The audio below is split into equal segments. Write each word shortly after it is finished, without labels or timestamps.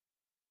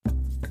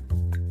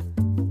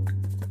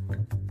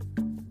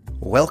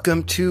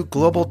Welcome to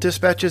Global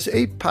Dispatches,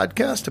 a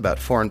podcast about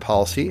foreign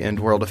policy and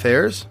world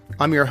affairs.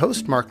 I'm your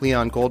host, Mark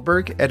Leon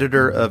Goldberg,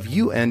 editor of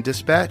UN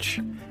Dispatch.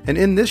 And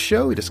in this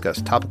show, we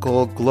discuss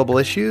topical global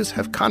issues,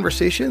 have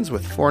conversations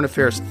with foreign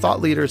affairs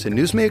thought leaders and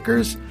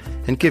newsmakers,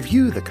 and give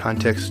you the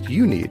context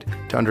you need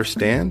to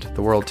understand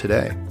the world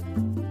today.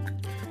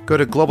 Go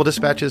to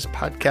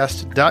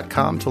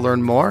globaldispatchespodcast.com to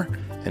learn more.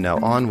 And now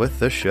on with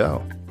the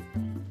show.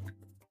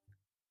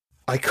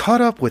 I caught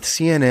up with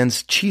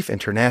CNN's chief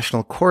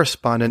international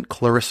correspondent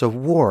Clarissa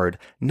Ward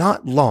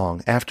not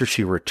long after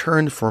she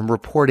returned from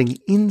reporting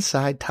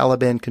inside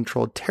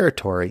Taliban-controlled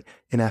territory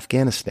in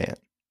Afghanistan.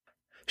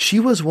 She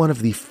was one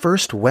of the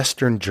first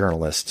Western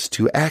journalists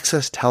to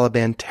access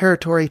Taliban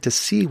territory to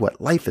see what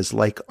life is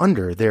like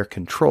under their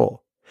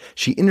control.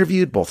 She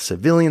interviewed both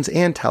civilians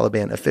and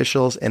Taliban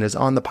officials and is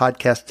on the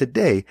podcast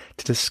today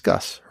to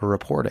discuss her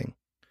reporting.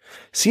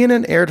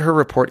 CNN aired her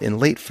report in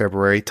late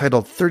February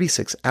titled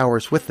 36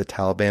 Hours with the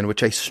Taliban,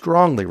 which I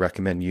strongly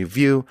recommend you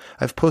view.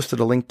 I've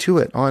posted a link to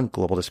it on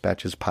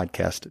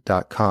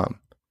globaldispatchespodcast.com.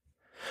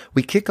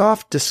 We kick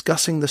off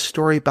discussing the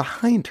story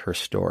behind her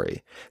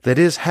story. That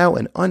is, how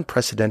an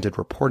unprecedented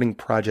reporting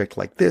project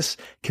like this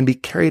can be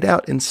carried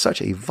out in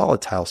such a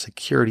volatile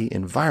security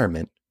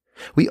environment.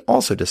 We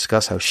also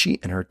discuss how she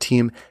and her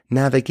team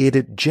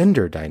navigated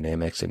gender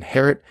dynamics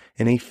inherent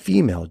in a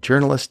female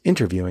journalist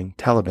interviewing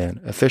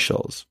Taliban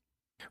officials.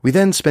 We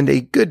then spend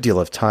a good deal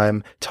of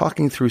time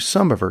talking through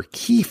some of her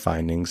key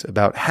findings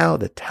about how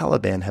the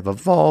Taliban have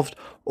evolved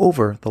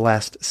over the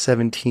last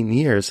 17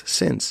 years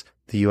since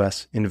the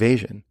U.S.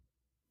 invasion.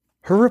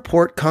 Her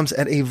report comes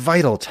at a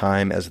vital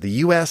time as the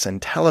U.S. and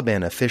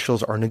Taliban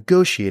officials are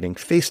negotiating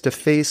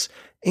face-to-face,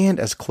 and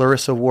as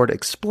Clarissa Ward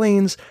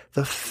explains,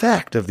 the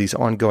fact of these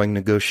ongoing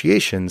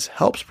negotiations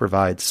helps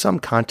provide some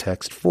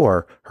context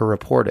for her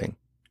reporting.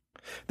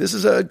 This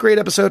is a great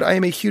episode. I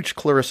am a huge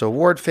Clarissa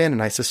Ward fan,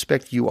 and I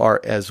suspect you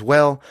are as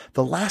well.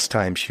 The last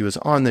time she was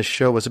on this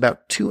show was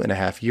about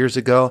 2.5 years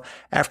ago,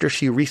 after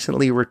she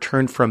recently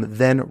returned from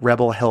then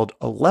rebel-held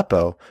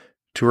Aleppo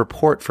to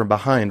report from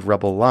behind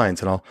rebel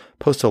lines, and I'll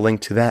post a link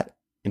to that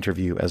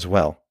interview as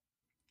well.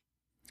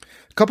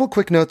 A couple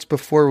quick notes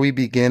before we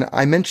begin.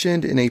 I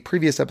mentioned in a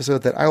previous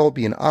episode that I will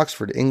be in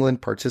Oxford,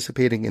 England,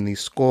 participating in the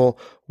Skoll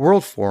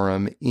World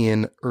Forum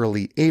in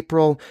early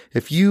April.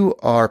 If you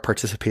are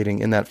participating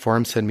in that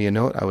forum, send me a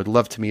note. I would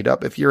love to meet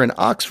up. If you're in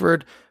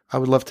Oxford, I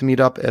would love to meet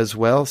up as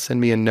well.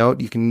 Send me a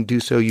note. You can do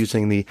so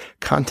using the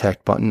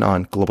contact button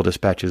on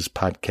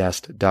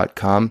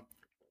globaldispatchespodcast.com.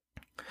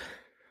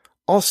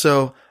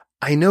 Also,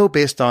 I know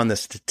based on the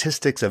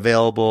statistics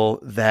available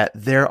that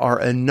there are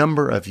a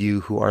number of you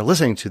who are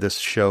listening to this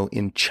show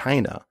in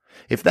China.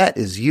 If that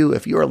is you,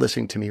 if you are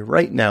listening to me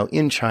right now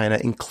in China,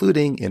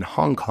 including in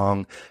Hong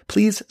Kong,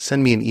 please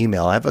send me an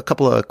email. I have a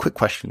couple of quick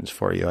questions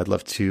for you. I'd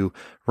love to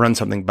run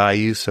something by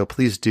you, so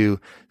please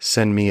do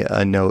send me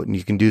a note, and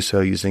you can do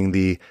so using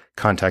the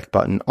contact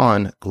button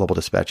on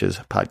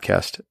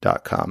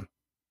globaldispatchespodcast.com.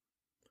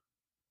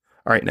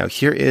 All right, now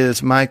here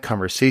is my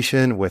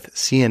conversation with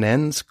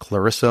CNN's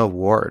Clarissa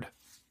Ward.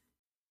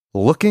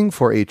 Looking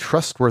for a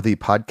trustworthy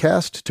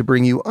podcast to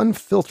bring you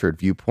unfiltered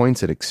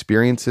viewpoints and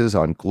experiences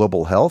on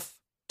global health?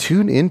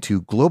 Tune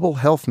into Global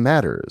Health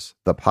Matters,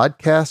 the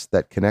podcast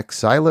that connects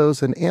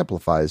silos and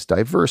amplifies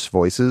diverse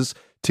voices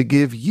to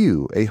give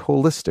you a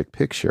holistic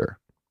picture.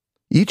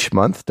 Each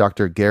month,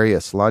 Dr. Gary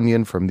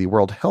Aslanyan from the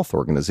World Health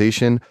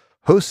Organization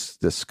hosts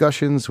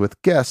discussions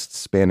with guests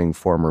spanning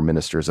former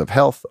ministers of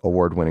health,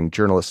 award-winning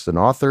journalists and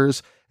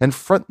authors, and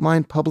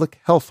frontline public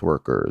health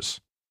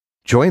workers.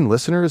 Join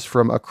listeners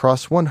from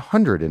across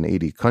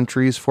 180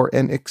 countries for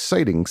an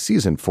exciting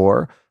Season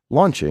 4,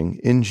 launching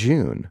in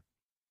June.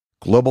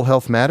 Global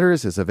Health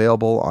Matters is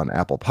available on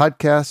Apple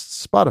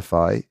Podcasts,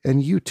 Spotify,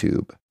 and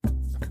YouTube.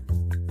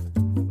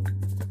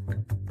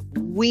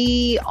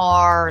 We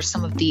are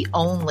some of the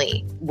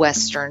only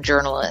Western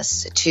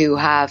journalists to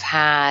have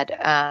had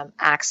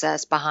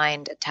access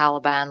behind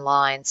Taliban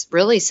lines,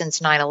 really since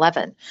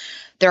 9/11.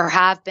 There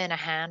have been a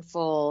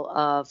handful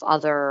of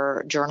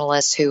other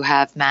journalists who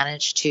have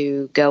managed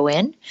to go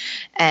in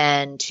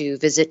and to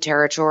visit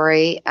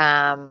territory.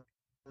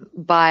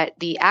 But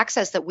the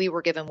access that we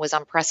were given was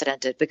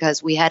unprecedented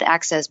because we had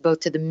access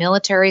both to the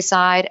military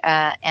side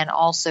and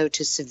also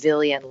to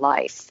civilian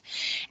life.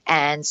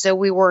 And so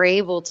we were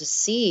able to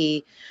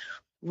see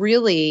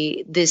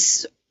really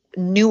this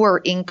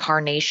newer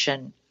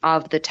incarnation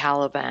of the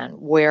Taliban,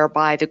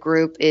 whereby the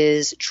group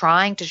is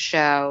trying to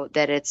show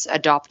that it's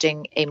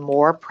adopting a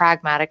more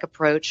pragmatic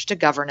approach to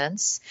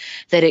governance,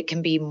 that it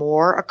can be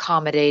more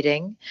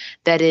accommodating,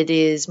 that it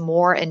is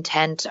more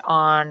intent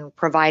on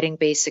providing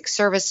basic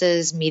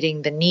services,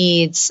 meeting the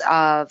needs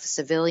of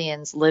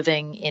civilians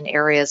living in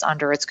areas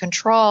under its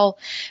control,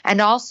 and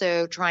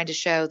also trying to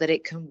show that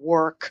it can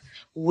work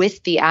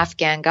with the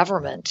Afghan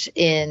government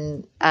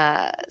in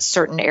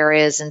certain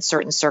areas and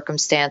certain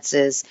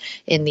circumstances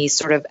in these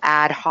sort of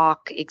ad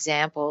hoc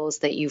examples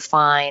that you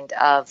find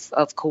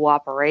of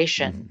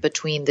cooperation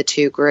between the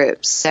two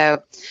groups.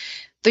 So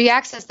the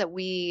access that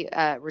we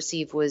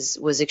received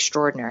was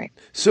extraordinary.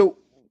 So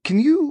can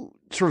you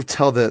sort of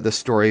tell the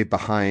story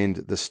behind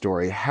the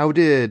story? How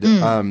did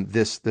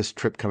this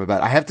trip come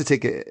about? I have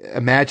to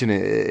imagine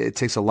it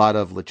takes a lot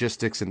of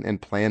logistics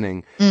and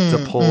planning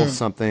to pull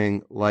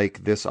something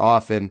like this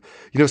off. And,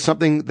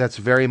 something that's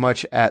very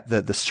much at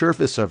the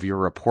surface of your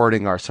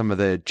reporting are some of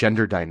the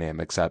gender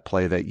dynamics at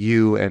play that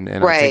you and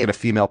I take it a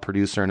female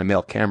producer and a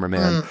male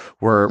cameraman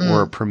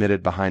were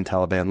permitted behind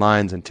Taliban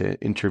lines and to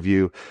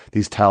interview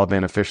these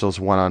Taliban officials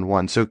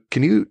one-on-one. So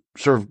can you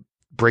sort of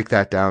break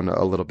that down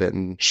a little bit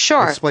and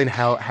explain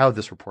how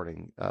this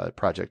reporting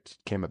project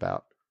came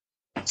about?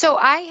 So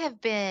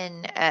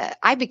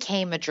I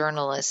became a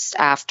journalist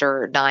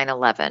after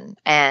 9/11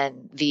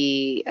 and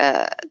the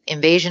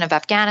invasion of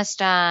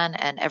Afghanistan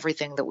and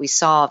everything that we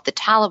saw of the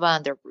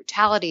Taliban, their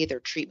brutality, their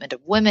treatment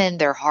of women,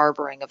 their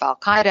harboring of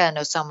Al-Qaeda and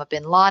Osama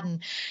bin Laden.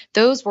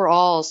 Those were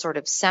all sort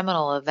of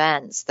seminal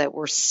events that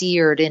were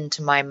seared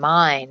into my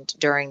mind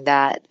during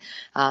that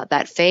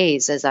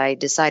phase as I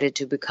decided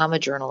to become a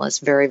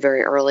journalist very,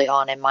 very early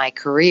on in my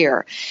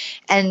career.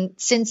 And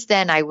since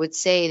then, I would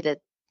say that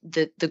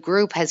the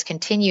group has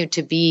continued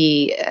to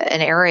be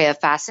an area of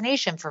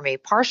fascination for me,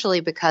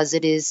 partially because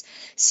it is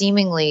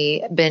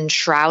seemingly been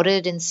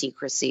shrouded in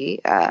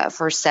secrecy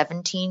for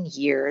 17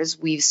 years.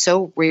 We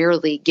so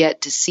rarely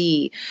get to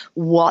see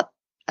what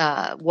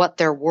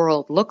their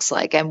world looks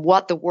like and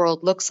what the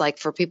world looks like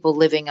for people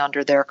living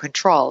under their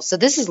control. So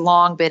this has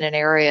long been an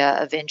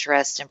area of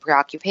interest and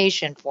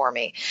preoccupation for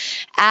me.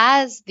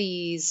 As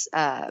these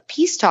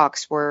peace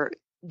talks were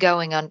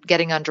getting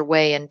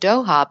underway in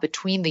Doha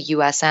between the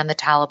U.S. and the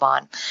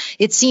Taliban,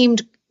 it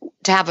seemed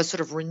to have a sort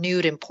of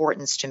renewed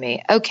importance to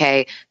me.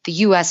 Okay, the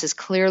U.S. is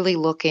clearly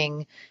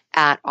looking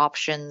at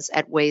options,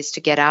 at ways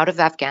to get out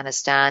of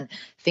Afghanistan,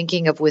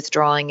 thinking of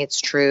withdrawing its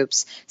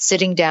troops,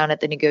 sitting down at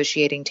the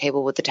negotiating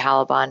table with the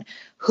Taliban.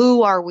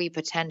 Who are we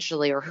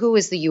potentially, or who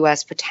is the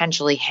U.S.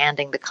 potentially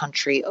handing the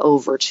country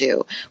over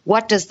to?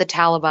 What does the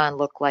Taliban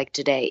look like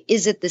today?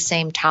 Is it the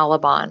same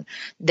Taliban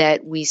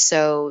that we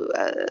so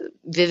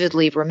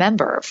vividly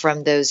remember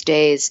from those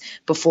days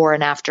before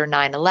and after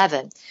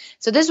 9/11?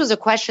 So this was a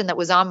question that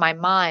was on my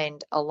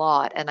mind a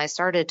lot, and I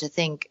started to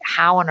think,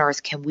 how on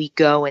earth can we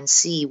go and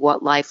see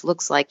what life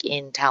looks like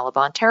in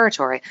Taliban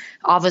territory?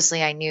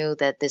 Obviously, I knew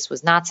that this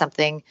was not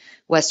something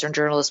Western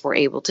journalists were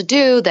able to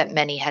do, that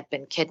many had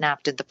been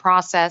kidnapped in the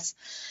process.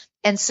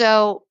 And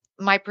so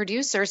my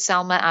producer,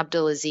 Salma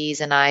Abdulaziz,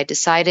 and I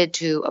decided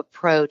to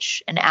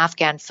approach an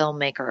Afghan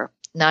filmmaker,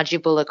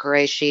 Najibullah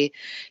Qureshi,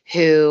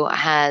 who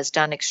has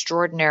done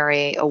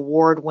extraordinary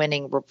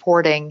award-winning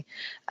reporting,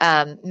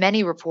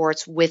 many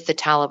reports with the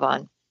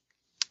Taliban.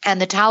 And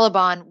the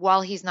Taliban,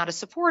 while he's not a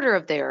supporter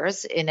of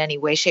theirs in any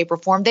way, shape, or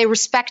form, they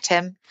respect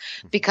him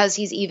because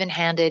he's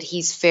even-handed,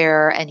 he's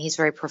fair, and he's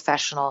very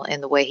professional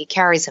in the way he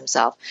carries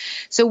himself.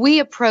 So we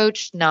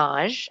approached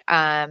Naj,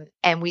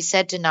 and we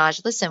said to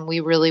Naj, listen,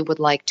 we really would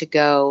like to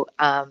go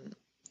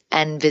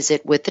and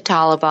visit with the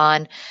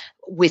Taliban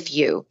with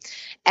you.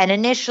 And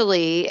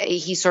initially,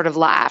 he sort of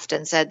laughed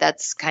and said,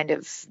 that's kind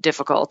of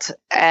difficult.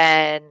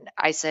 And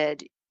I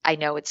said, I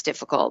know it's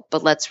difficult,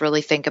 but let's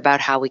really think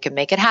about how we can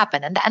make it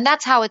happen. And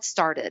that's how it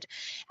started.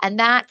 And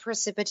that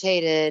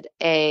precipitated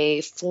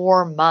a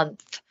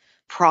 4-month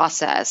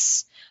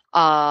process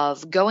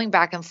of going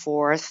back and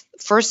forth,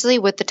 firstly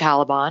with the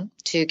Taliban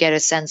to get a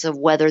sense of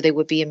whether they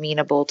would be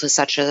amenable to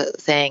such a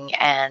thing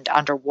and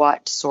under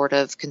what sort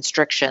of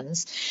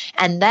constrictions.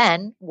 And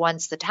then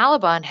once the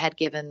Taliban had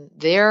given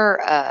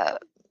their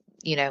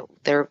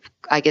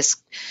I guess,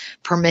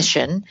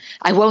 permission.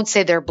 I won't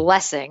say their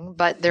blessing,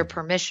 but their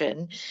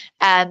permission.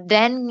 And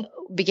then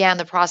began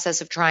the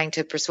process of trying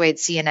to persuade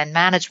CNN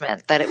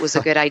management that it was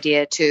a good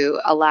idea to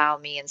allow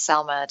me and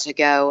Selma to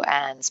go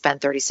and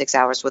spend 36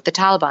 hours with the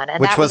Taliban.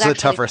 And which was a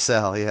tougher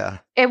sell, yeah.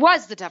 It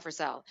was the tougher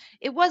sell.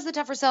 It was the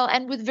tougher sell,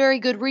 and with very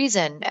good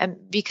reason,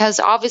 because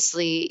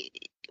obviously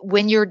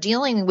when you're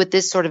dealing with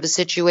this sort of a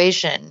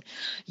situation,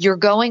 you're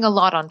going a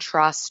lot on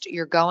trust.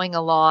 You're going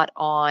a lot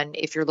on,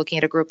 if you're looking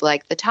at a group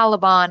like the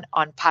Taliban,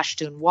 on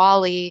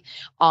Pashtunwali,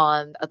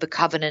 on the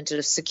covenant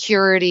of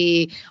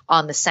security,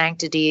 on the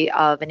sanctity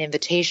of an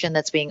invitation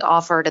that's being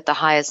offered at the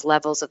highest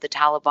levels of the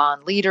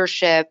Taliban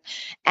leadership.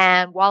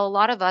 And while a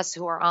lot of us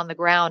who are on the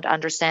ground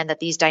understand that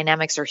these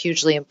dynamics are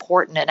hugely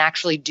important and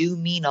actually do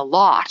mean a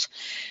lot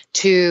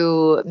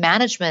to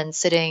management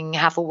sitting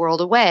half a world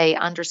away,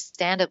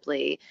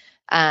 understandably,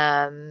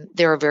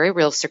 there are very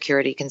real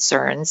security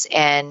concerns,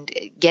 and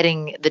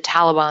getting the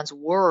Taliban's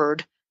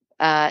word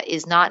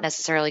is not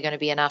necessarily going to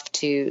be enough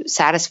to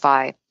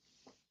satisfy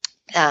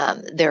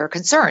their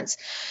concerns.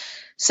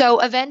 So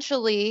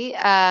eventually,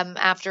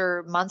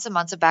 after months and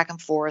months of back and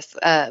forth,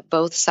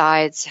 both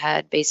sides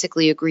had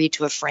basically agreed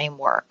to a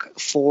framework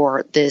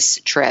for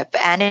this trip.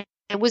 And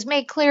it was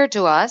made clear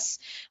to us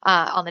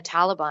on the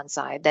Taliban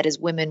side that as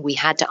women, we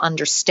had to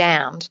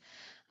understand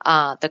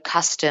the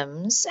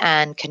customs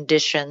and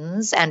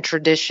conditions and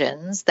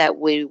traditions that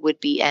we would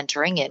be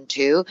entering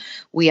into.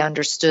 We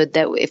understood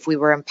that if we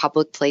were in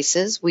public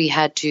places, we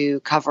had to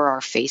cover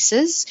our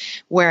faces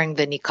wearing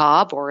the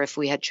niqab, or if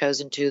we had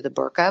chosen to, the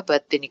burqa,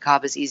 but the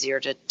niqab is easier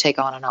to take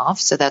on and off.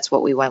 So that's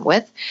what we went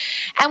with.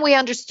 And we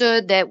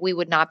understood that we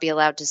would not be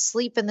allowed to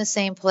sleep in the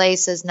same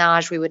place as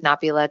Naj. We would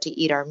not be allowed to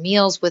eat our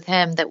meals with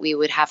him, that we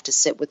would have to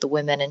sit with the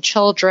women and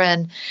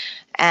children.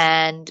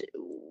 And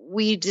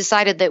we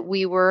decided that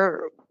we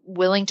were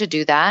willing to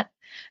do that,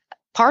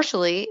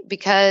 partially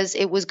because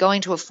it was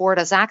going to afford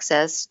us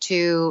access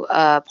to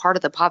a part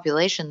of the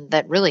population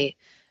that really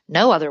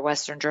no other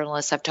Western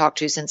journalists have talked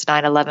to since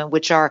 9/11,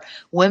 which are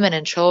women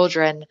and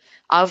children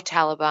of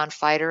Taliban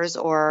fighters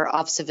or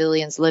of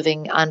civilians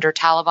living under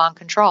Taliban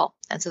control.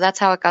 And so that's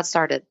how it got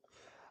started.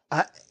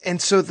 And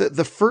so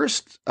the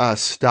first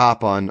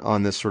stop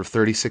on this sort of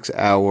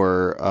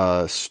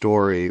 36-hour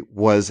story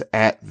was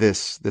at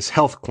this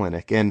health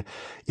clinic, and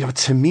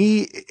to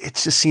me it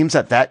just seems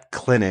that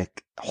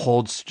clinic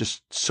holds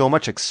just so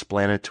much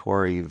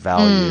explanatory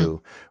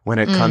value when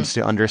it comes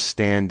to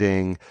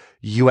understanding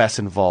U.S.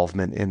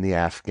 involvement in the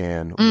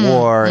Afghan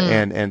war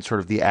and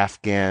sort of the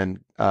Afghan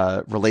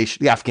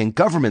the Afghan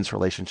government's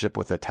relationship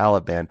with the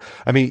Taliban.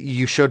 I mean,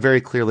 you showed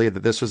very clearly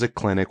that this was a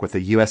clinic with a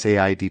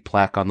USAID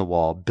plaque on the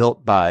wall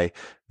built by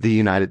the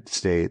United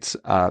States.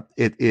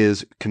 It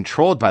is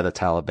controlled by the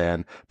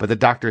Taliban, but the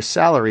doctor's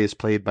salary is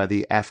paid by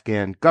the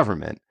Afghan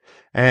government.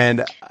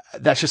 And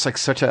that's just like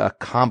such a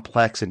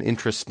complex and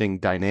interesting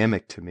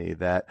dynamic to me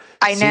that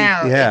I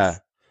know. Yeah.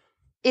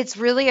 It's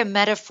really a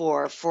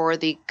metaphor for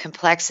the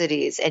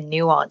complexities and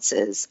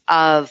nuances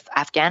of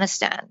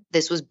Afghanistan.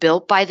 This was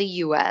built by the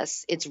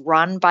U.S., it's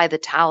run by the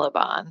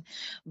Taliban,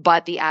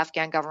 but the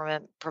Afghan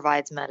government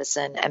provides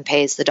medicine and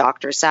pays the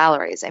doctor's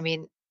salaries. I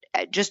mean,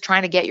 just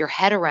trying to get your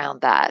head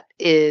around that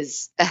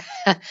is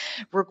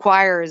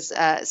requires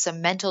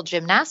some mental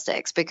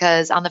gymnastics,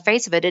 because on the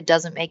face of it, it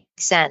doesn't make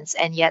sense,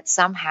 and yet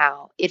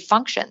somehow it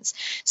functions.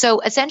 So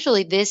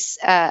essentially, this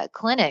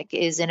clinic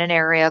is in an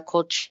area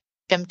called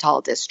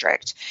Chimtal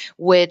district,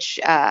 which,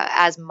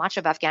 as much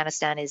of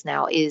Afghanistan is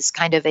now, is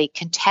kind of a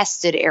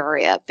contested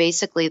area.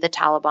 Basically, the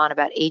Taliban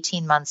about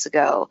 18 months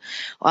ago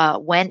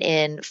went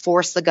in,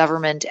 forced the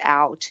government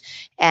out,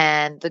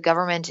 and the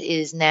government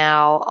is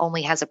now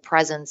only has a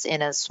presence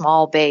in a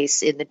small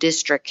base in the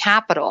district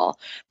capital,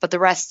 but the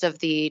rest of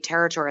the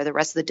territory, the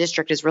rest of the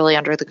district is really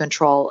under the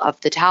control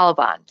of the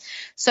Taliban.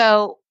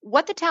 So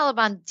what the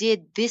Taliban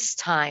did this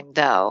time,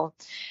 though,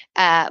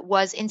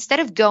 was instead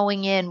of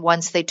going in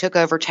once they took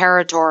over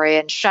territory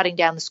and shutting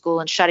down the school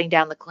and shutting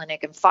down the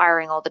clinic and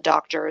firing all the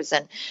doctors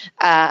and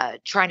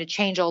trying to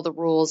change all the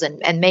rules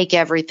and make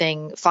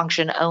everything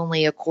function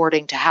only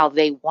according to how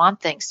they want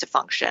things to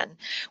function,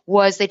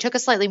 was they took a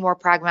slightly more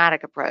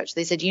pragmatic approach.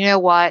 They said, you know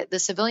what, the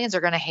civilians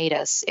are going to hate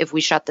us if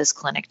we shut this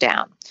clinic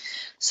down.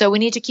 So we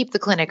need to keep the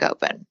clinic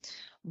open.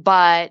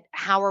 But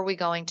how are we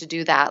going to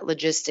do that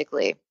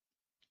logistically?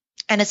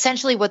 And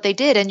essentially what they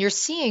did, and you're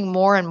seeing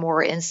more and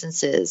more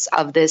instances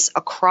of this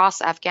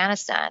across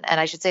Afghanistan, and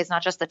I should say it's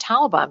not just the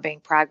Taliban being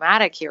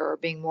pragmatic here or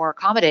being more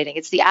accommodating,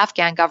 it's the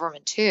Afghan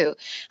government too.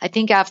 I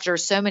think after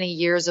so many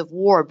years of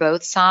war,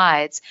 both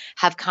sides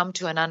have come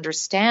to an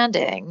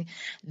understanding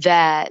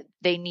that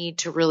they need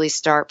to really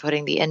start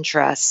putting the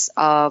interests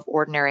of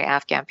ordinary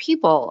Afghan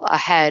people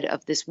ahead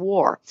of this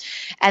war.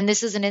 And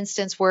this is an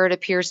instance where it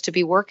appears to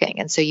be working.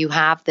 And so you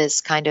have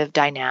this kind of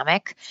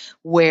dynamic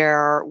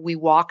where we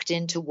walked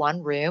into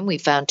one room, we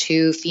found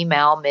two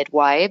female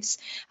midwives.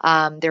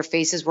 Their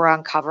faces were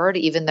uncovered,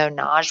 even though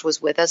Naj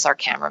was with us, our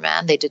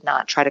cameraman. They did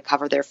not try to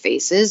cover their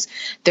faces.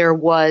 There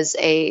was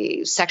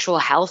a sexual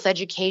health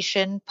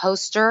education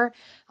poster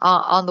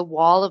on the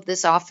wall of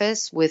this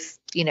office with,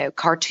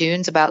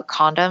 cartoons about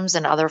condoms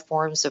and other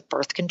forms of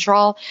birth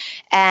control.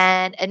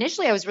 And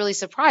initially I was really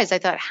surprised. I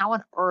thought, how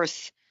on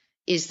earth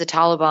is the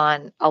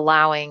Taliban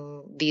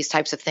allowing these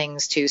types of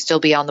things to still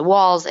be on the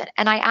walls?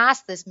 And I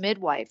asked this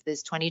midwife,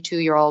 this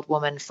 22-year-old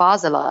woman,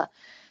 Fazila,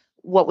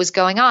 what was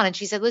going on. And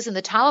she said, listen,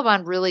 the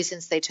Taliban really,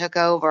 since they took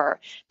over,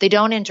 they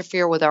don't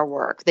interfere with our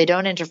work. They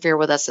don't interfere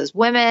with us as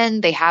women.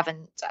 They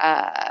haven't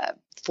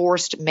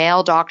forced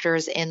male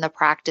doctors in the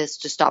practice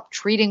to stop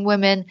treating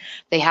women.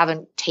 They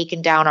haven't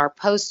taken down our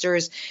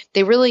posters.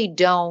 They really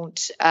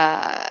don't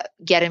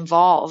get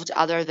involved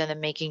other than in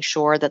making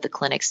sure that the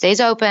clinic stays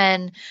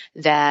open,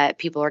 that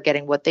people are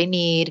getting what they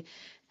need.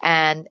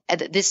 And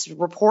this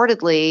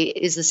reportedly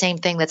is the same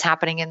thing that's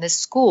happening in this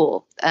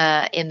school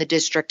in the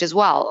district as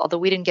well, although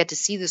we didn't get to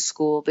see the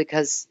school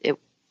because it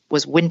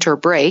was winter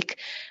break.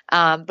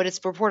 But it's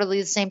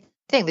reportedly the same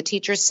thing. The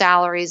teachers'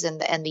 salaries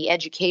and the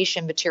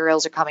education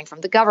materials are coming from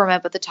the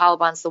government, but the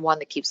Taliban's the one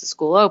that keeps the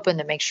school open,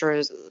 that makes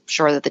sure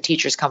that the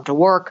teachers come to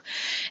work.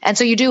 And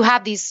so you do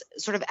have these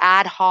sort of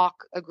ad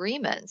hoc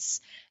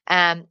agreements.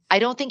 I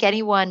don't think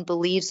anyone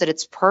believes that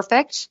it's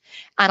perfect.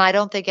 And I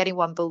don't think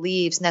anyone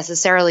believes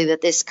necessarily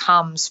that this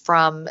comes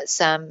from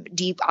some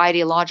deep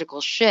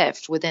ideological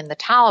shift within the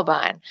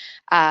Taliban.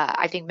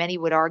 I think many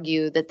would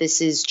argue that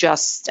this is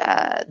just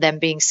them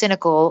being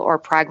cynical or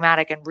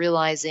pragmatic and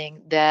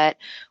realizing that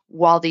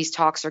while these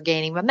talks are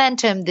gaining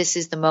momentum, this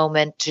is the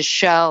moment to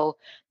show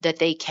that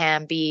they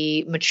can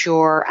be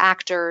mature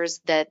actors,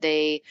 that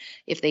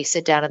if they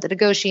sit down at the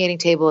negotiating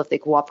table, if they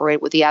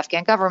cooperate with the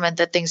Afghan government,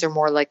 that things are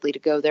more likely to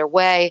go their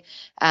way,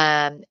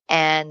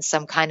 and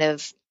some kind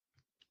of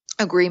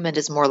agreement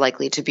is more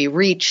likely to be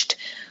reached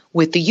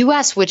with the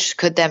U.S., which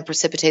could then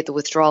precipitate the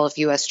withdrawal of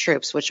U.S.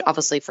 troops, which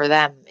obviously for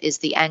them is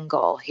the end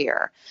goal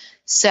here.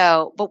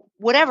 So, but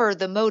whatever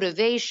the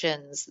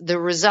motivations, the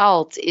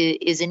result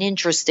is an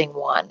interesting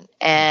one,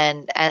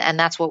 and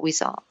that's what we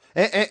saw.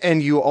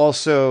 And you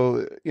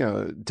also,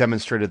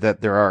 demonstrated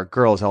that there are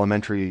girls,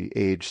 elementary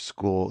age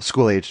school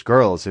aged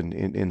girls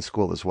in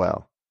school as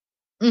well.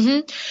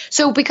 Mm-hmm.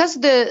 So because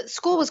the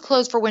school was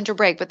closed for winter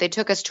break, but they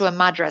took us to a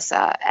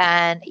madrasa,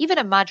 and even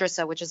a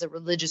madrasa, which is a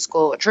religious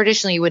school,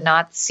 traditionally you would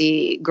not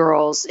see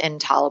girls in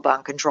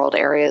Taliban controlled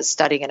areas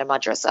studying in a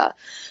madrasa.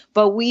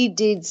 But we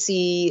did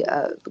see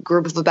a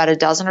group of about a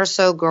dozen or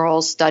so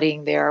girls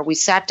studying there. We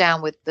sat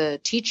down with the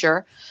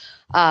teacher,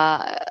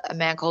 a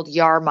man called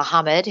Yar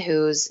Mohammed,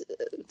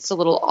 it's a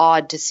little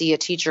odd to see a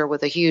teacher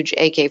with a huge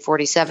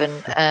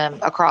AK-47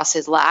 across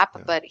his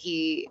lap, but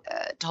he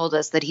told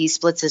us that he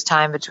splits his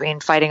time between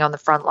fighting on the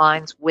front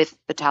lines with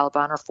the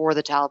Taliban or for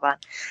the Taliban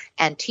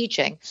and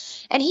teaching.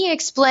 And he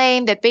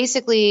explained that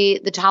basically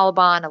the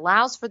Taliban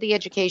allows for the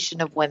education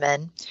of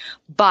women,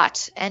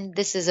 but, and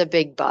this is a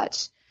big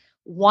but,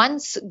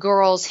 once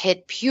girls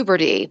hit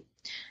puberty,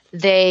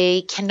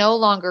 they can no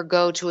longer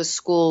go to a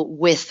school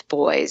with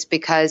boys,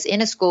 because in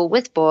a school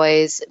with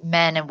boys,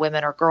 men and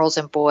women or girls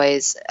and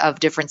boys of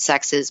different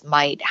sexes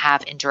might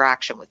have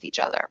interaction with each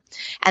other.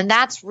 And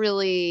that's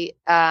really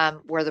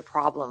where the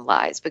problem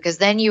lies, because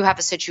then you have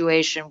a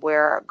situation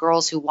where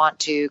girls who want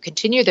to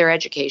continue their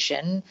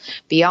education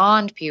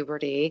beyond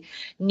puberty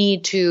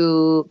need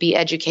to be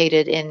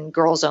educated in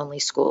girls-only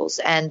schools,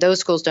 and those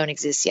schools don't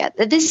exist yet.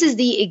 This is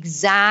the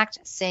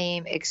exact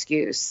same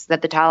excuse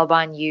that the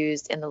Taliban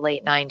used in the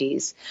late 90s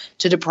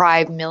to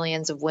deprive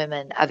millions of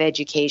women of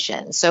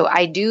education. So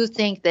I do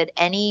think that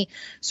any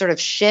sort of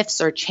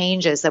shifts or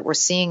changes that we're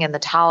seeing in the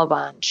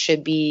Taliban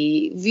should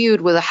be viewed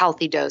with a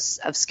healthy dose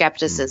of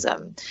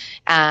skepticism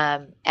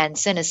and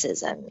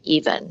cynicism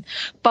even.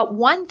 But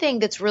one thing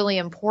that's really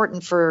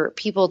important for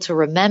people to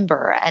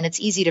remember, and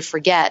it's easy to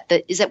forget,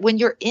 is that when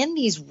you're in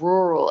these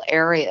rural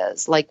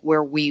areas like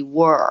where we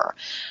were,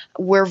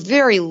 where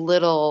very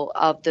little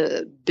of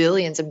the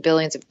billions and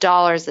billions of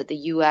dollars that the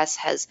U.S.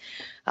 has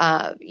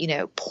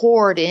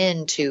poured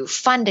into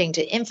funding,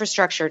 to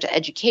infrastructure, to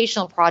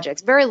educational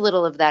projects, very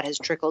little of that has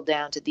trickled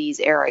down to these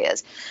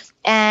areas.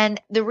 And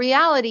the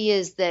reality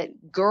is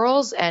that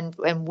girls and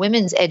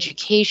women's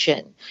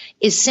education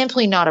is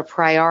simply not a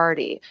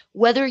priority,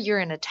 whether you're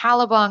in a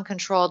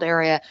Taliban-controlled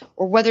area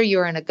or whether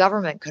you're in a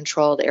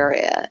government-controlled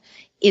area.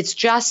 It's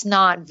just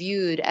not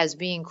viewed as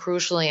being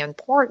crucially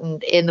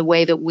important in the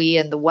way that we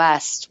in the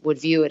West would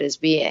view it as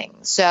being.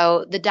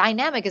 So the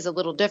dynamic is a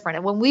little different.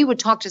 And when we would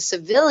talk to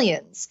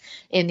civilians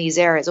in these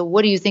areas, well,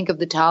 what do you think of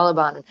the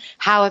Taliban? And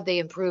how have they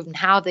improved and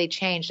how have they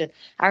changed? And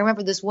I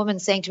remember this woman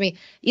saying to me,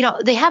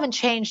 they haven't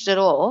changed at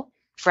all,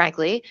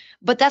 frankly,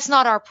 but that's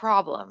not our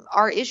problem.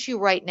 Our issue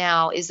right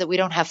now is that we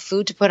don't have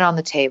food to put on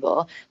the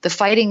table. The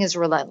fighting is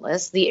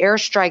relentless. The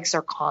airstrikes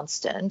are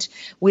constant.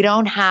 We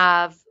don't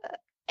have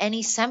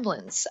any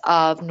semblance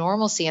of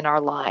normalcy in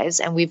our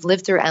lives, and we've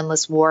lived through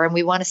endless war, and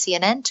we want to see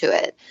an end to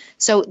it.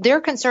 So their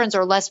concerns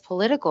are less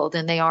political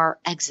than they are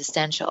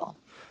existential.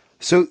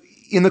 So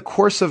in the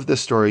course of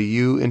this story,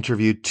 you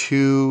interviewed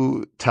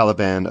two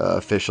Taliban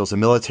officials, a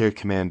military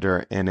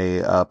commander and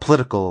a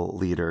political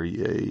leader.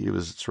 He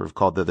was sort of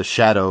called the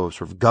shadow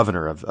sort of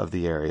governor of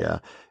the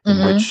area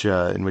in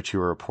which you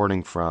were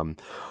reporting from.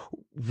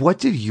 What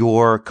did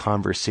your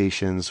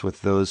conversations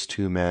with those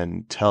two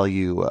men tell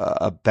you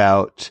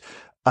about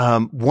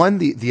one,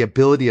 the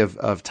ability of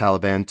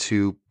Taliban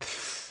to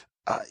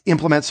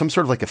implement some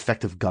sort of like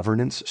effective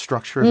governance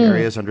structure of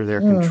areas under their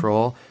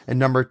control, and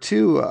number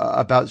two,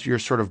 about your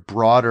sort of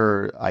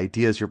broader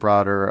ideas, your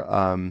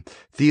broader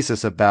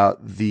thesis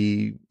about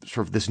the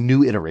sort of this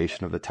new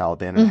iteration of the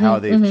Taliban and how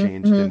they've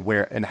changed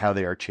and how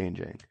they are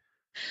changing?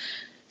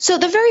 So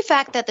the very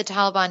fact that the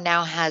Taliban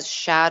now has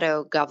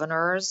shadow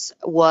governors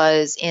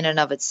was in and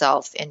of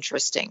itself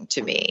interesting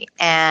to me.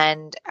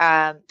 And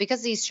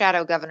because these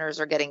shadow governors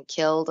are getting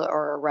killed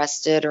or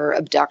arrested or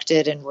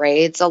abducted in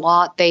raids a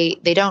lot, they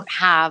don't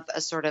have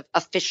a sort of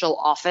official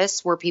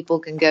office where people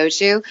can go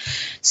to.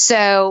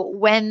 So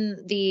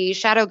when the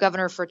shadow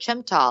governor for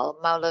Chimtal,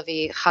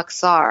 Maulavi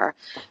Haksar,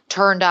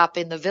 turned up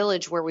in the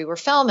village where we were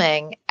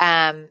filming,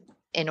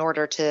 in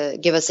order to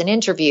give us an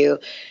interview,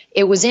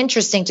 it was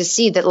interesting to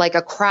see that like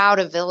a crowd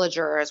of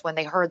villagers, when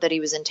they heard that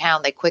he was in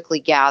town, they quickly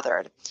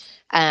gathered.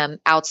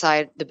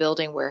 outside the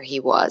building where he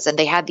was. And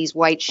they had these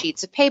white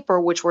sheets of paper,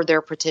 which were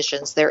their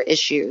petitions, their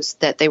issues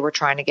that they were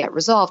trying to get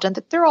resolved. And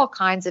that there are all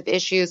kinds of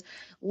issues,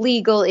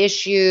 legal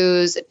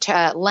issues,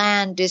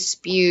 land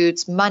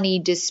disputes, money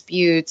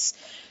disputes,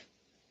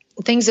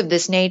 things of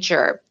this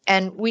nature.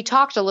 And we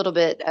talked a little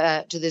bit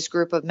to this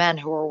group of men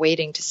who were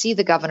waiting to see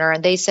the governor.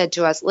 And they said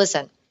to us,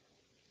 listen,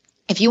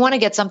 if you want to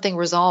get something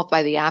resolved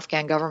by the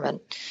Afghan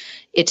government,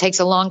 it takes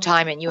a long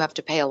time and you have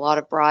to pay a lot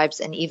of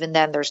bribes. And even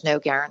then, there's no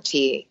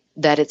guarantee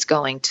that it's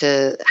going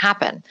to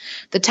happen.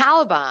 The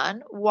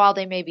Taliban, while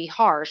they may be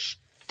harsh,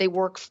 they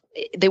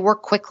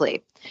work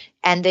quickly,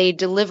 and they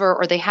deliver,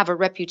 or they have a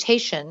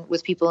reputation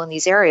with people in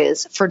these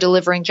areas for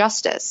delivering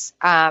justice.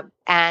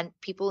 And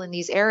people in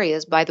these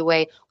areas, by the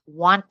way,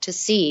 want to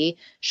see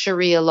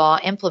Sharia law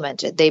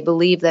implemented. They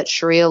believe that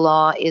Sharia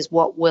law is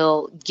what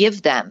will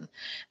give them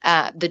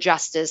the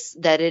justice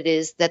that it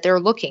is that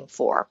they're looking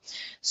for.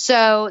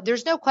 So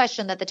there's no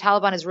question that the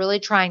Taliban is really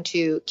trying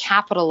to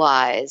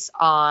capitalize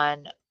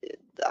on,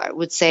 I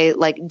would say,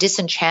 like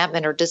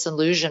disenchantment or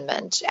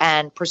disillusionment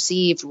and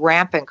perceived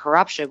rampant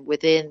corruption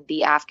within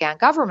the Afghan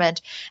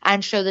government,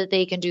 and show that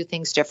they can do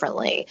things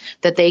differently,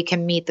 that they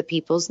can meet the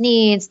people's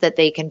needs, that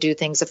they can do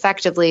things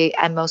effectively,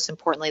 and most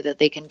importantly, that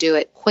they can do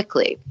it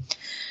quickly.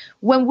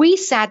 When we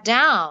sat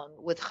down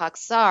with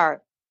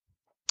Khaksar,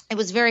 it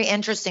was very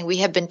interesting. We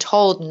had been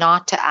told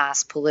not to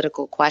ask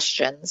political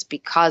questions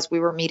because we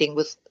were meeting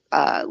with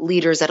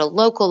leaders at a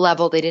local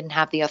level. They didn't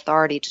have the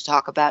authority to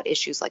talk about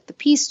issues like the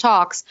peace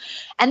talks.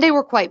 And they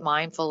were quite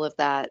mindful of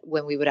that.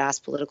 When we would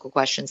ask political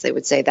questions, they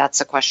would say,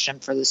 that's a question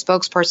for the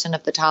spokesperson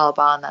of the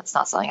Taliban. That's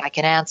not something I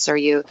can answer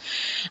you.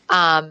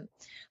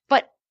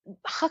 But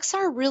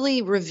Khaksar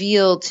really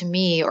revealed to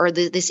me, or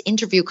this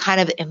interview kind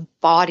of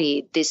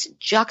embodied this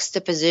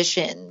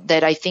juxtaposition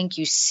that I think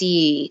you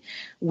see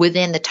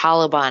within the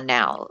Taliban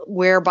now,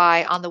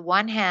 whereby on the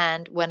one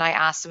hand, when I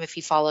asked him if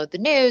he followed the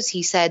news,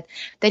 he said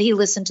that he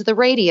listened to the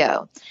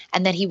radio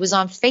and that he was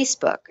on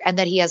Facebook and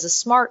that he has a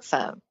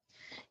smartphone,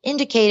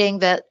 indicating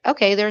that,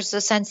 okay, there's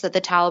a sense that the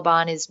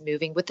Taliban is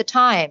moving with the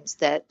times,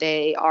 that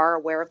they are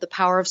aware of the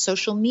power of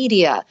social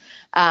media,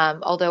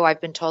 although I've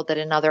been told that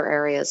in other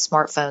areas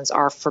smartphones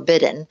are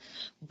forbidden.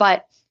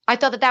 But I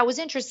thought that was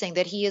interesting,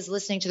 that he is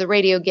listening to the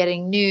radio,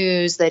 getting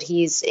news, that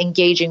he's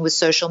engaging with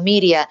social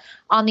media.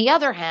 On the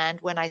other hand,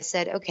 when I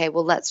said, okay,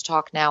 well, let's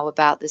talk now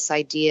about this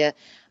idea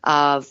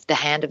of the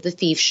hand of the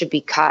thief should be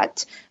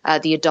cut,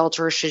 the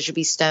adulterer should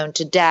be stoned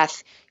to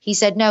death, he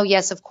said, no,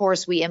 yes, of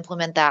course, we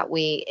implement that.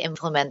 We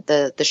implement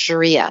the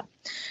Sharia.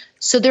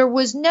 So there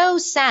was no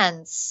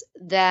sense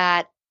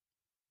that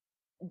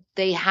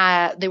they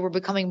were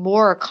becoming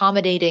more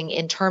accommodating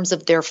in terms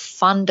of their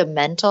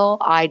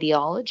fundamental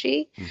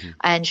ideology,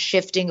 and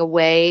shifting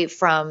away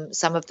from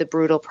some of the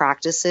brutal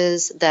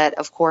practices that,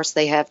 of course,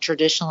 they have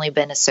traditionally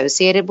been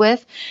associated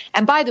with.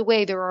 And by the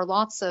way, there are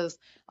lots of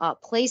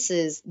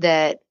places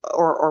that,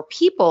 or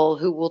people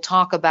who will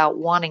talk about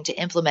wanting to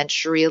implement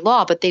Sharia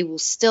law, but they will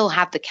still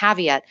have the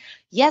caveat,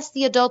 yes,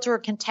 the adulterer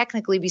can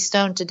technically be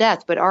stoned to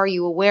death, but are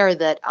you aware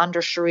that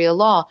under Sharia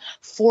law,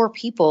 4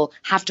 people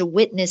have to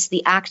witness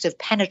the act of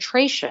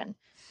penetration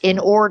in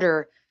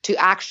order to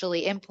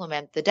actually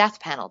implement the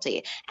death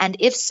penalty? And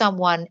if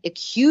someone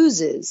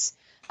accuses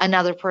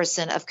another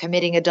person of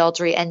committing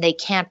adultery and they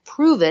can't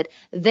prove it,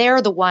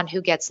 they're the one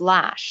who gets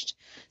lashed.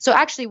 So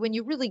actually, when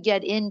you really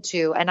get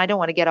into, and I don't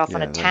want to get off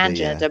on a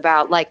tangent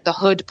about like the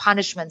hood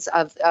punishments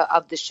of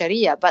the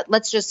Sharia, but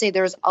let's just say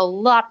there's a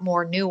lot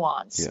more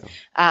nuance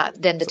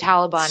than the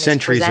Taliban is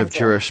centuries of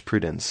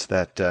jurisprudence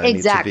that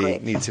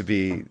need to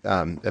be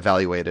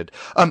evaluated.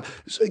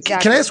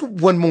 Can I ask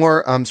one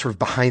more sort of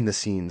behind the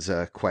scenes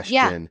question?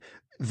 Yeah.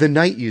 The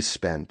night you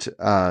spent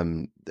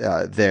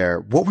there,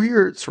 what were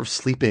your sort of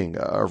sleeping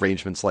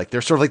arrangements like?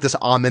 There's sort of like this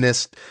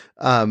ominous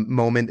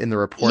moment in the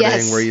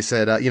reporting where you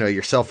said,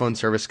 your cell phone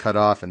service cut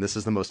off and this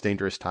is the most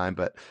dangerous time,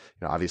 but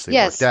obviously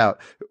it worked out.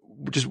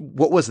 Just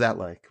what was that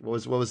like?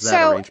 What was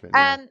that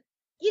arrangement?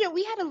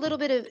 We had a little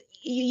bit of,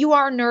 you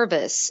are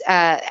nervous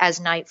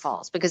as night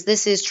falls, because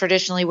this is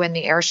traditionally when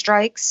the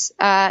airstrikes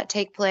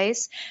take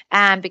place.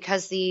 And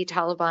because the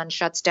Taliban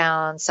shuts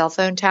down cell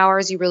phone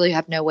towers, you really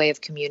have no way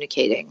of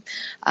communicating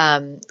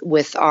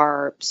with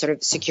our sort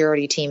of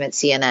security team at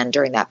CNN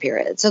during that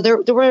period. So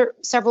there were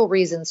several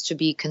reasons to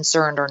be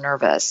concerned or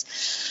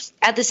nervous.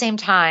 At the same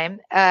time,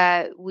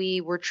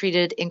 we were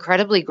treated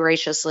incredibly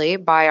graciously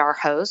by our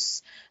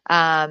hosts,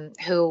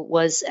 who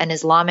was an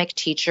Islamic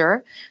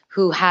teacher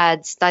who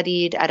had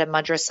studied at a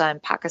madrasa in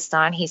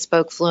Pakistan. He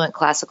spoke fluent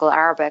classical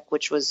Arabic,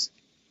 which was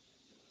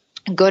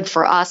good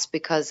for us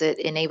because it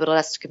enabled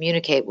us to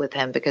communicate with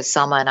him, because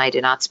Salma and I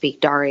did not speak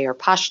Dari or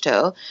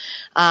Pashto.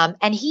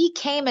 And he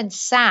came and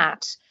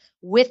sat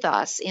with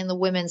us in the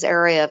women's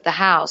area of the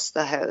house,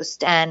 the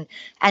host, and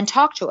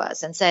talked to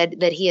us and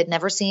said that he had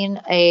never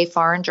seen a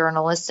foreign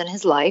journalist in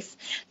his life,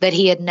 that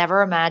he had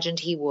never imagined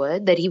he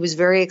would, that he was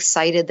very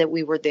excited that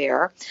we were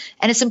there.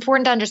 And it's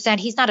important to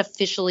understand he's not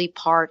officially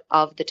part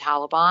of the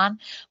Taliban,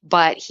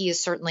 but he is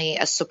certainly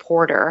a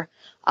supporter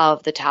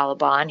of the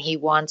Taliban. He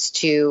wants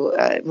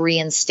to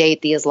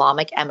reinstate the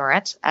Islamic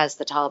Emirate, as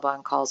the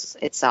Taliban calls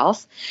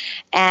itself.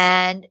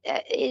 And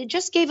it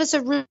just gave us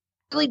a really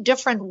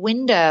different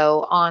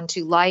window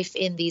onto life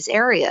in these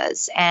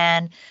areas,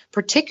 and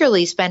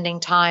particularly spending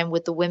time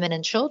with the women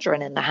and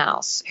children in the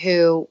house,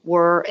 who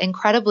were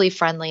incredibly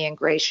friendly and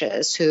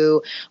gracious,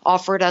 who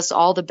offered us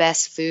all the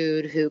best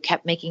food, who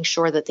kept making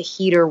sure that the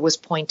heater was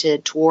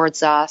pointed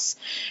towards us.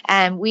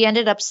 And we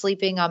ended up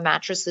sleeping on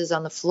mattresses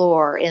on the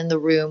floor in the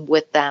room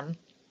with them,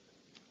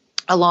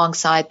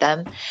 alongside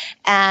them.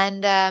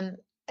 And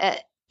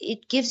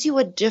it gives you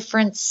a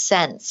different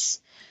sense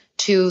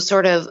to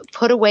sort of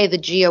put away the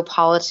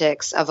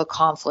geopolitics of a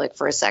conflict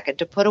for a second,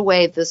 to put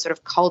away the sort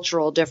of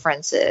cultural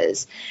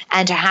differences,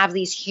 and to have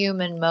these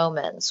human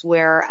moments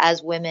where,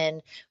 as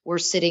women, we're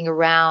sitting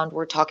around,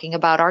 we're talking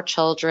about our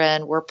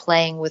children, we're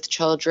playing with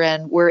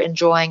children, we're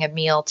enjoying a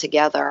meal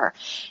together.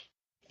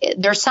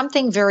 There's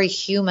something very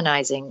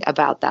humanizing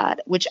about that,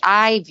 which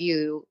I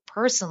view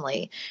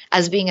personally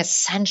as being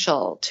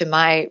essential to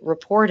my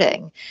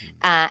reporting,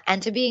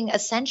 and to being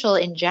essential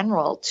in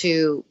general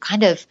to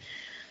kind of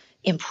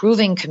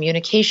improving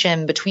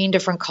communication between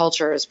different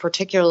cultures,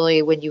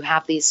 particularly when you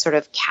have these sort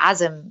of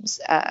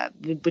chasms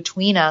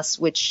between us,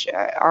 which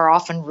are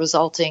often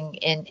resulting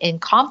in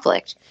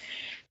conflict.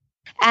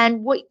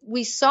 And what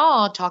we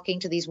saw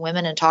talking to these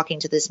women and talking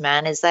to this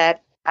man is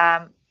that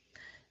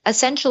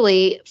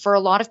essentially, for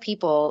a lot of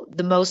people,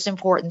 the most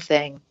important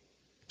thing,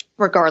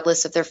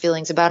 regardless of their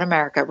feelings about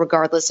America,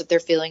 regardless of their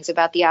feelings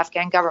about the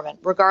Afghan government,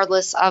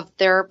 regardless of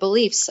their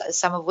beliefs,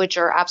 some of which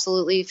are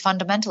absolutely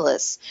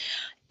fundamentalists,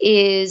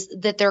 is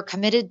that they're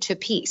committed to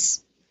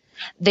peace.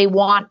 They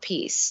want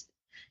peace.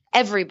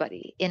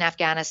 Everybody in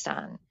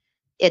Afghanistan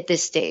at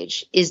this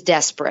stage is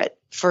desperate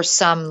for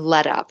some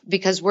let up,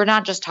 because we're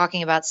not just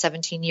talking about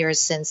 17 years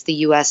since the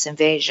U.S.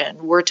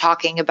 invasion. We're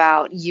talking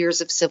about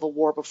years of civil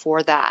war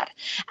before that,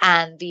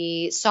 and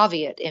the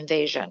Soviet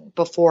invasion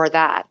before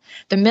that.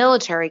 The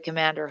military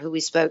commander who we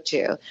spoke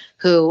to,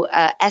 who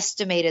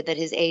estimated that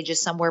his age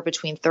is somewhere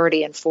between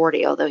 30 and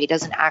 40, although he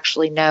doesn't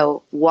actually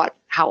know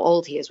how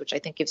old he is, which I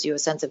think gives you a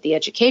sense of the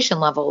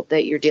education level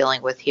that you're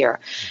dealing with here.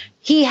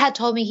 He had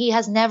told me he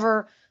has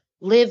never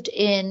lived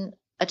in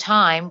a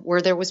time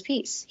where there was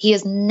peace. He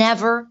has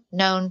never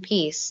known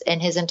peace in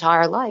his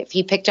entire life.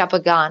 He picked up a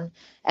gun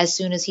as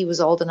soon as he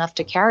was old enough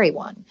to carry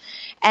one.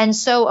 And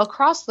so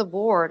across the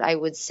board, I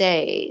would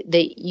say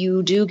that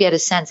you do get a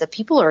sense that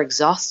people are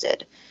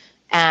exhausted,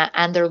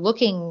 and they're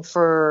looking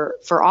for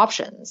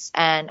options.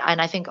 And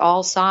I think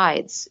all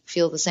sides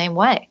feel the same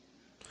way.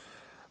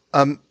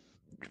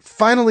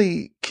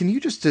 Finally, can you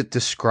just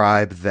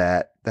describe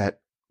that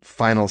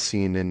final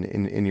scene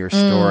in your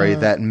story,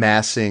 that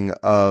massing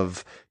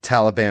of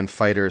Taliban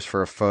fighters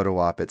for a photo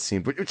op? It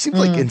seemed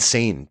like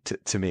insane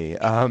to me.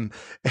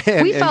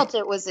 We felt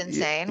it was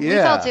insane. Yeah. We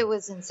felt it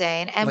was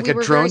insane, and like we a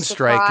were drone very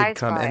strike could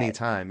come by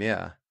anytime.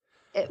 Yeah,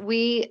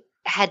 we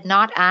had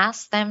not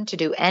asked them to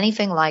do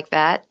anything like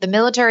that. The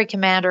military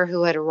commander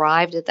who had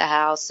arrived at the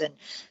house and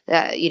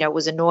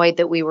was annoyed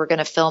that we were going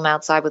to film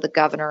outside with the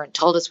governor, and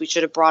told us we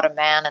should have brought a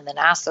man, and then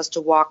asked us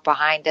to walk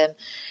behind him.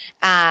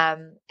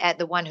 At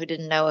the one who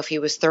didn't know if he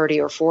was 30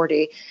 or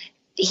 40.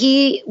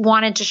 He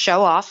wanted to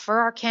show off for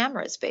our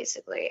cameras,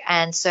 basically.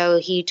 And so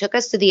he took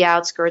us to the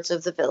outskirts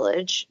of the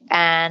village.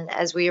 And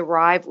as we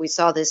arrived, we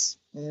saw this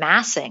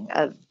massing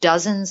of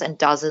dozens and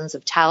dozens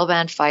of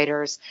Taliban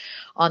fighters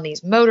on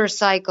these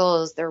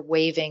motorcycles. They're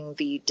waving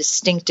the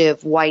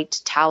distinctive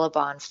white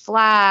Taliban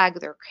flag.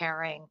 They're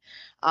carrying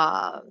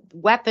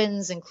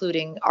weapons,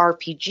 including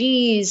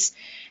RPGs.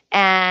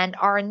 And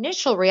our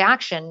initial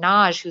reaction,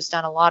 Naj, who's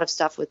done a lot of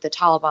stuff with the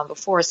Taliban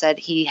before, said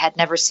he had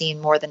never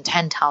seen more than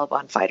 10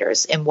 Taliban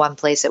fighters in one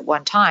place at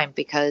one time,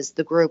 because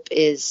the group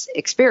is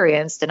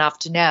experienced enough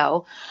to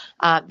know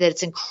that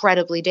it's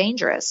incredibly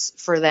dangerous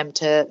for them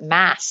to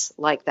mass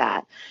like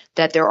that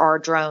there are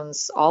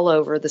drones all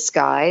over the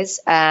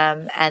skies,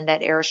 and that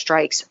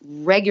airstrikes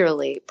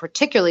regularly,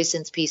 particularly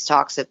since peace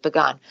talks have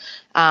begun.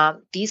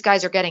 These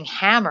guys are getting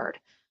hammered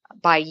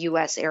by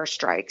U.S.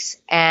 airstrikes.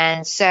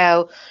 And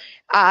so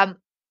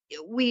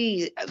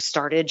we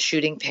started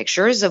shooting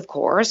pictures, of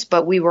course,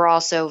 but we were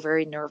also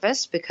very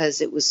nervous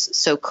because it was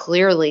so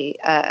clearly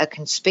a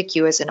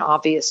conspicuous and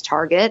obvious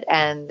target,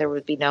 and there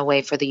would be no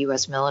way for the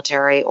U.S.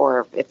 military,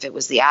 or if it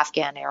was the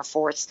Afghan Air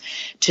Force,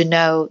 to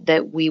know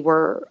that we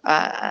were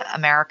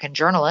American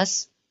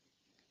journalists,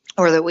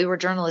 or that we were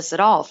journalists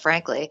at all,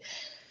 frankly.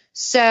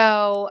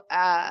 So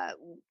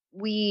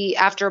we,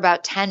 after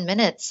about 10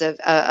 minutes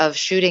of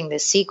shooting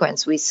this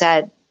sequence, we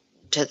said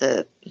to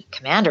the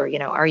commander,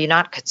 are you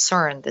not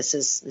concerned? This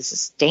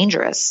is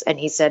dangerous. And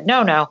he said,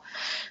 no,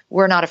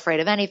 we're not afraid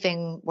of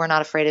anything. We're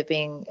not afraid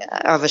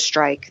of a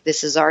strike.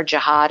 This is our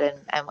jihad,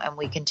 and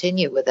we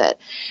continue with it.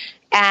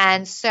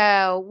 And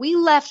so we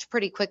left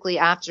pretty quickly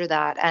after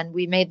that, and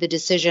we made the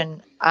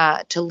decision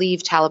to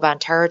leave Taliban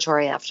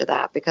territory after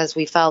that, because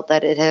we felt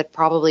that it had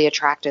probably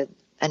attracted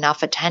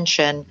enough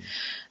attention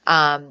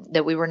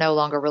that we were no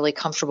longer really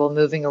comfortable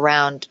moving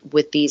around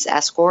with these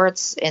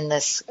escorts in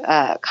this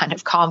kind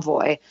of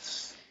convoy.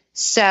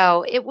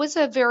 So it was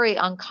a very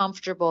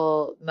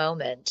uncomfortable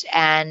moment.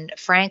 And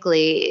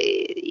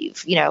frankly,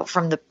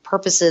 from the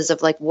purposes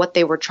of like what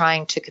they were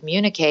trying to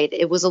communicate,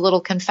 it was a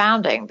little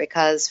confounding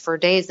because for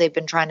days they've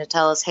been trying to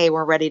tell us, hey,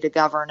 we're ready to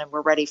govern and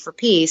we're ready for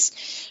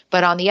peace.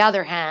 But on the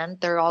other hand,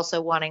 they're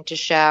also wanting to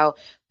show,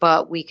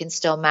 but we can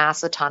still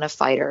mass a ton of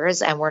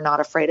fighters and we're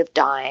not afraid of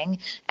dying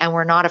and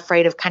we're not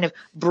afraid of kind of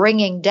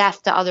bringing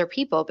death to other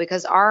people,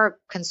 because our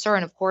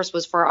concern, of course,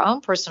 was for our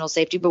own personal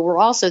safety. But we're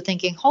also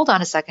thinking, hold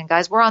on a second,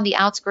 guys, we're on the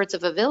outskirts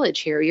of a village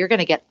here. You're going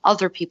to get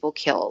other people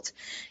killed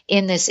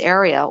in this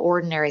area,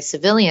 ordinary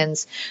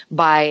civilians,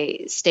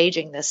 by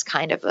staging this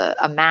kind of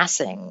a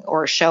massing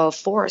or a show of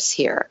force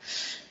here.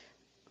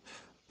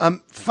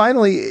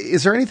 Finally,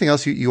 is there anything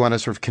else you want to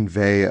sort of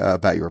convey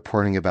about your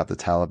reporting about the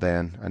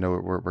Taliban? I know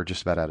we're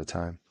just about out of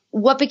time.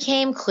 What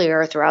became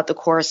clear throughout the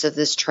course of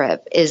this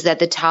trip is that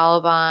the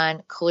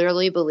Taliban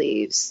clearly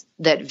believes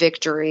that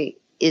victory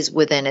is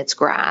within its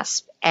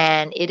grasp,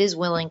 and it is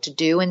willing to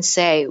do and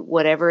say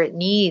whatever it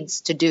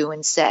needs to do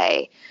and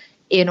say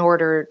in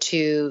order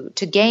to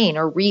gain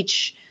or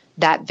reach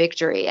that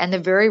victory. And the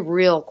very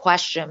real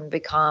question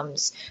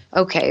becomes,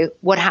 okay,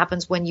 what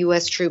happens when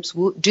U.S. troops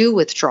do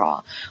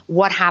withdraw?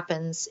 What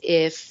happens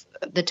if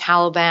the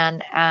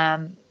Taliban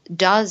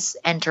does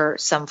enter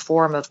some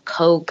form of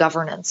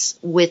co-governance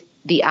with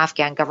the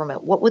Afghan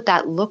government? What would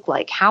that look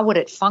like? How would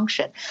it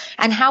function?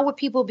 And how would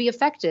people be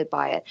affected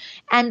by it?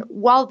 And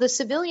while the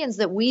civilians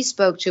that we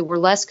spoke to were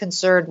less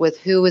concerned with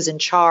who was in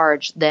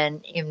charge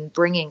than in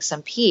bringing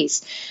some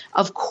peace,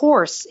 of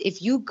course,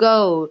 if you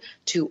go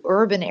to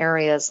urban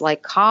areas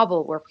like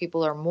Kabul, where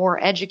people are more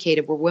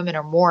educated, where women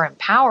are more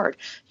empowered,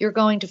 you're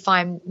going to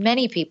find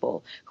many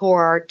people who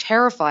are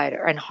terrified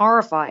and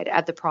horrified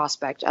at the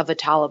prospect of a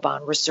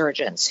Taliban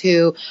resurgence,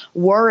 who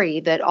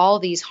worry that all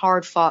these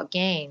hard-fought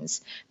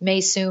gains may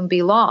soon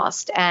be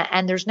lost.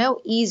 And there's no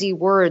easy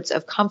words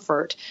of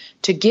comfort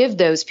to give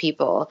those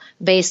people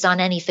based on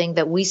anything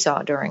that we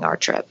saw during our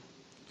trip.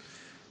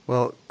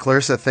 Well,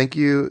 Clarissa, thank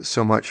you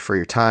so much for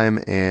your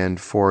time and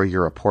for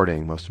your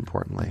reporting, most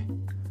importantly.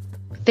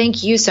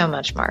 Thank you so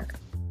much, Mark.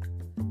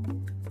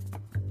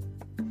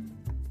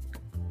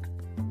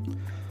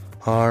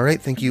 All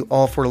right. Thank you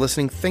all for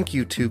listening. Thank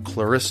you to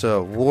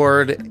Clarissa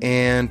Ward.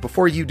 And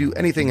before you do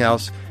anything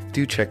else,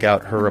 do check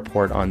out her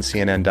report on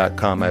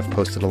CNN.com. I've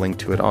posted a link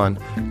to it on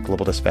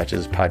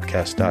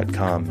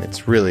globaldispatchespodcast.com.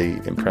 It's really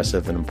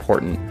impressive and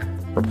important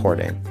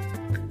reporting.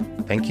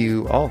 Thank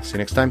you all. See you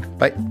next time.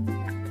 Bye.